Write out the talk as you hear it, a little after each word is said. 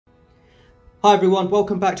Hi everyone,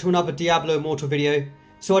 welcome back to another Diablo Immortal video.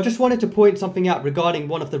 So I just wanted to point something out regarding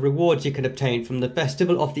one of the rewards you can obtain from the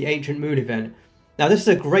Festival of the Ancient Moon event. Now this is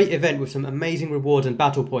a great event with some amazing rewards and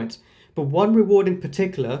battle points, but one reward in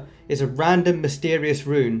particular is a random mysterious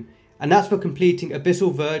rune, and that's for completing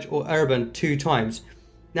Abyssal Verge or Urban 2 times.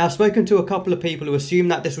 Now I've spoken to a couple of people who assume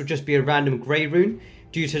that this would just be a random grey rune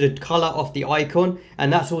due to the colour of the icon,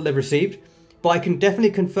 and that's all they've received. But I can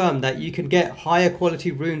definitely confirm that you can get higher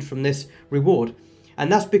quality runes from this reward.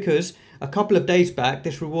 And that's because a couple of days back,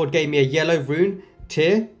 this reward gave me a yellow rune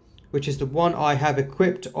tier, which is the one I have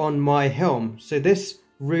equipped on my helm. So this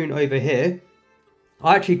rune over here,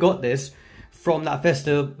 I actually got this from that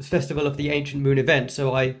Festival of the Ancient Moon event.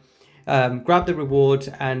 So I grabbed the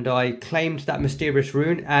reward and I claimed that mysterious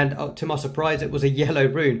rune, and to my surprise it was a yellow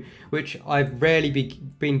rune, which I've rarely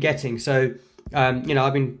been getting. So you know,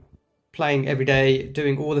 I've been playing every day,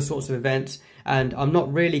 doing all the sorts of events, and I'm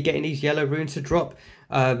not really getting these yellow runes to drop.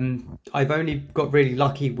 I've only got really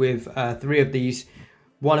lucky with 3 of these.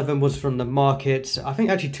 One of them was from the market. I think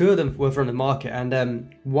actually 2 of them were from the market,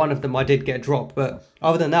 and one of them I did get dropped. But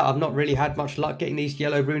other than that, I've not really had much luck getting these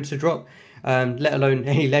yellow runes to drop, let alone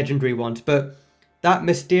any legendary ones. But that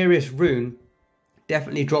mysterious rune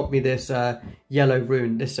definitely dropped me this yellow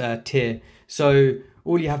rune, this tier. So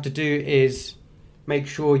all you have to do is make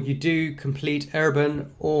sure you do complete Urban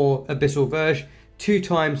or Abyssal Verge 2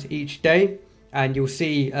 times each day, and you'll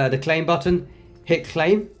see the claim button. Hit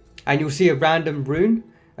claim and you'll see a random rune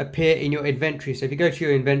appear in your inventory. So if you go to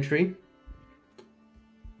your inventory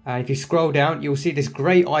and if you scroll down, you'll see this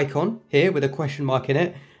grey icon here with a question mark in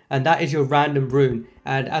it, and that is your random rune.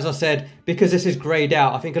 And as I said, because this is greyed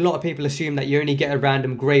out, I think a lot of people assume that you only get a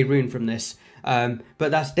random grey rune from this.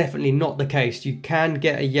 But that's definitely not the case. You can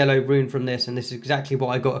get a yellow rune from this, and this is exactly what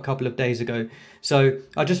I got a couple of days ago. So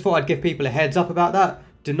I just thought I'd give people a heads up about that.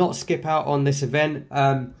 Do not skip out on this event,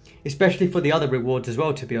 especially for the other rewards as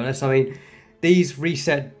well, to be honest. I mean, these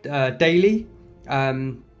reset daily.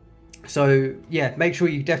 So yeah, make sure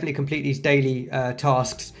you definitely complete these daily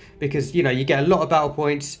tasks, because you know you get a lot of battle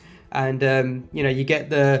points, and you know you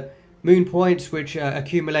get the moon points which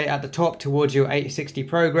accumulate at the top towards your 860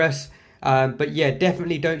 progress. But yeah,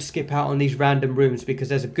 definitely don't skip out on these random runes, because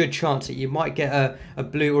there's a good chance that you might get a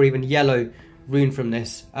blue or even yellow rune from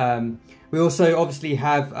this. We also obviously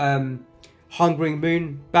have Hungering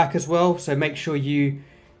Moon back as well, so make sure you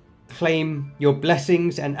claim your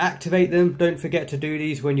blessings and activate them. Don't forget to do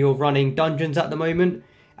these when you're running dungeons at the moment,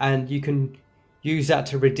 and you can use that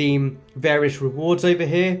to redeem various rewards over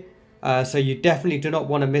here. So you definitely do not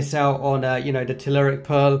want to miss out on you know, the Telluric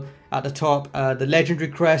Pearl at the top, the Legendary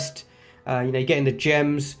Crest, you know, getting the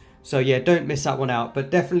gems. So yeah, don't miss that one out. But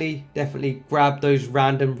definitely grab those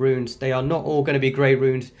random runes. They are not all going to be grey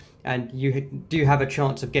runes, and you do have a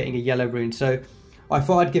chance of getting a yellow rune. So I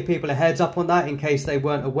thought I'd give people a heads up on that in case they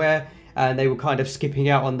weren't aware and they were kind of skipping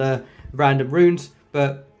out on the random runes.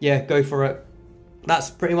 But yeah, go for it. That's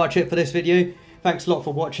pretty much it for this video. Thanks a lot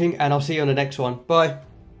for watching, and I'll see you on the next one. Bye.